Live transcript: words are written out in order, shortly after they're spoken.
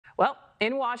Well,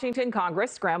 in Washington,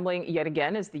 Congress scrambling yet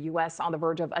again as the U.S. on the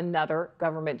verge of another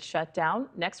government shutdown.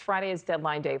 Next Friday is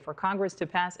deadline day for Congress to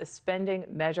pass a spending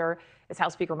measure as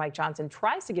House Speaker Mike Johnson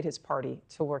tries to get his party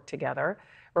to work together.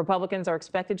 Republicans are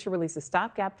expected to release a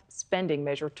stopgap spending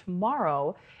measure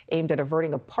tomorrow aimed at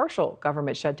averting a partial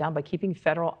government shutdown by keeping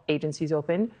federal agencies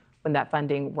open when that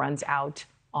funding runs out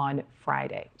on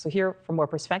Friday. So here for more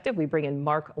perspective, we bring in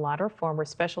Marc Lotter, former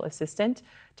special assistant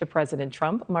to President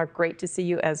Trump. Marc, great to see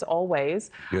you as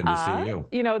always. Good to see you.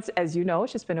 As you know,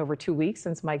 it's just been over 2 weeks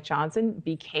since Mike Johnson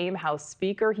became House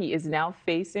Speaker. He is now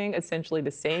facing essentially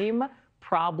the same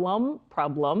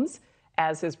problems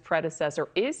as his predecessor.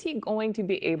 Is he going to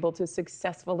be able to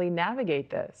successfully navigate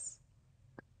this?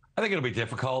 I think it'll be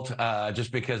difficult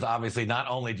just because obviously not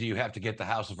only do you have to get the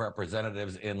House of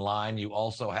Representatives in line, you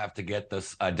also have to get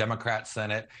the Democrat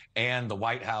Senate and the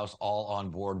White House all on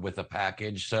board with a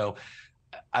package. So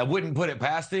I wouldn't put it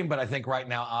past him, but I think right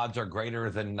now odds are greater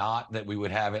than not that we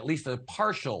would have at least a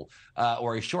partial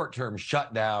or a short-term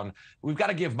shutdown. We've got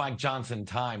to give Mike Johnson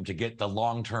time to get the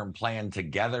long-term plan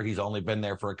together. He's only been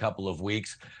there for a couple of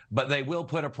weeks, but they will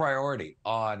put a priority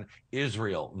on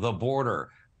Israel, the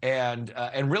border, and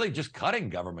really just cutting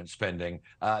government spending.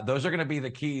 Those are going to be the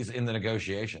keys in the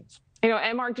negotiations.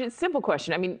 And Marc, just a simple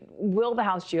question. I mean, will the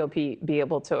House GOP be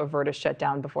able to avert a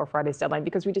shutdown before Friday's deadline?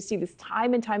 Because we just see this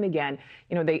time and time again.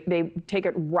 They take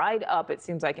it right up, it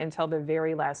seems like, until the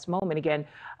very last moment. Again,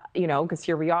 because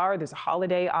here we are, there's a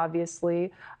holiday,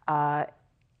 obviously, and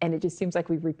it just seems like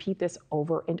we repeat this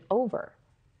over and over.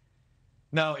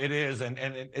 No, it is. And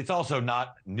it's also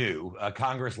not new.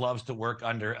 Congress loves to work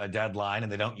under a deadline,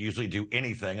 and they don't usually do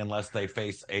anything unless they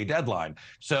face a deadline.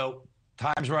 So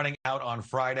time's running out on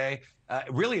Friday.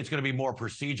 Really, it's going to be more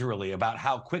procedurally about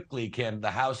how quickly can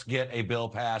the House get a bill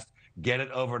passed, get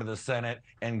it over to the Senate,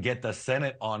 and get the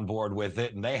Senate on board with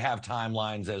it. And they have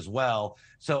timelines as well.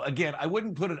 So again, I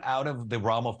wouldn't put it out of the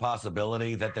realm of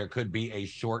possibility that there could be a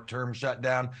short-term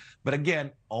shutdown. But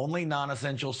again, only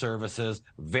non-essential services,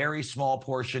 very small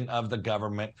portion of the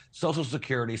government. Social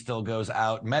Security still goes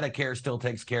out. Medicare still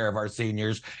takes care of our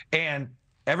seniors. And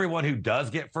everyone who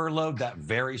does get furloughed, that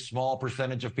very small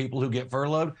percentage of people who get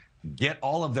furloughed, get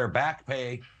all of their back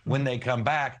pay when they come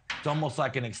back. It's almost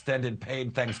like an extended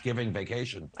paid Thanksgiving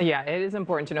vacation. Yeah, it is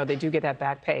important to know they do get that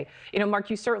back pay. Marc,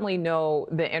 you certainly know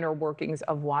the inner workings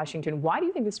of Washington. Why do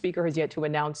you think the Speaker has yet to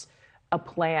announce a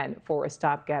plan for a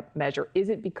stopgap measure? Is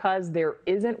it because there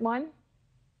isn't one?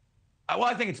 Well,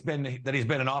 I think it's been that he's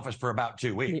been in office for about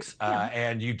 2 weeks, Yeah.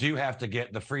 and you do have to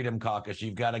get the Freedom Caucus.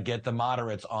 You've got to get the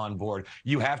moderates on board.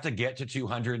 You have to get to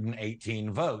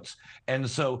 218 votes. And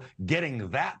so getting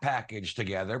that package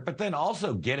together, but then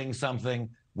also getting something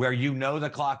where the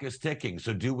clock is ticking.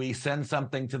 So do we send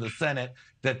something to the Senate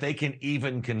that they can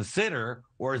even consider,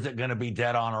 or is it going to be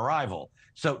dead on arrival?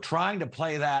 So trying to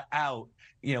play that out,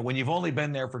 when you've only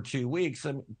been there for 2 weeks,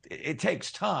 it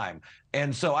takes time.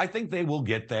 And so I think they will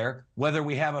get there, whether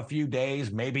we have a few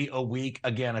days, maybe a week.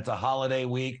 Again, it's a holiday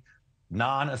week.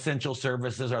 Non-essential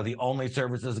services are the only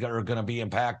services that are going to be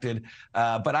impacted.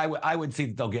 But I would see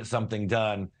that they'll get something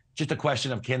done. Just a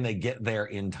question of, can they get there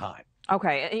in time?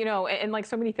 Okay, and like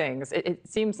so many things, it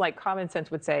seems like common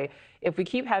sense would say, if we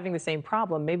keep having the same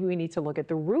problem, maybe we need to look at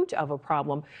the root of a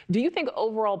problem. Do you think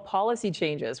overall policy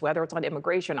changes, whether it's on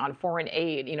immigration, on foreign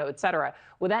aid, et cetera,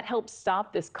 will that help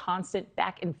stop this constant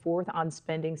back and forth on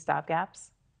spending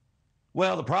stopgaps?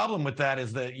 Well, the problem with that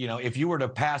is that, if you were to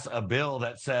pass a bill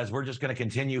that says we're just going to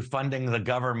continue funding the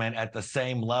government at the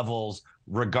same levels,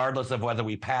 regardless of whether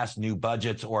we pass new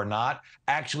budgets or not,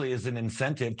 actually is an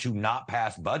incentive to not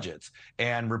pass budgets.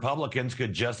 And Republicans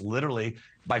could just literally,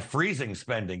 by freezing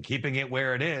spending, keeping it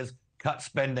where it is, cut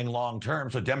spending long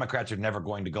term. So Democrats are never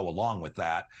going to go along with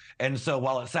that. And so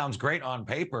while it sounds great on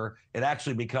paper, it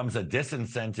actually becomes a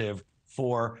disincentive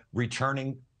for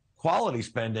returning quality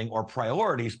spending or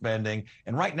priority spending.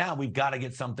 And right now, we've got to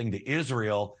get something to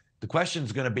Israel. The question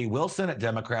is going to be, will Senate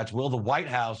Democrats, will the White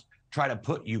House try to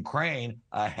put Ukraine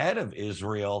ahead of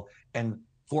Israel and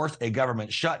force a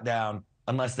government shutdown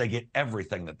unless they get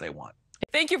everything that they want?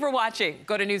 Thank you for watching.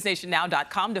 Go to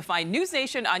newsnationnow.com to find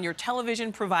NewsNation on your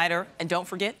television provider. And don't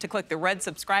forget to click the red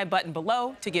subscribe button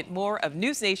below to get more of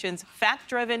NewsNation's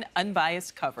fact-driven,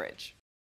 unbiased coverage.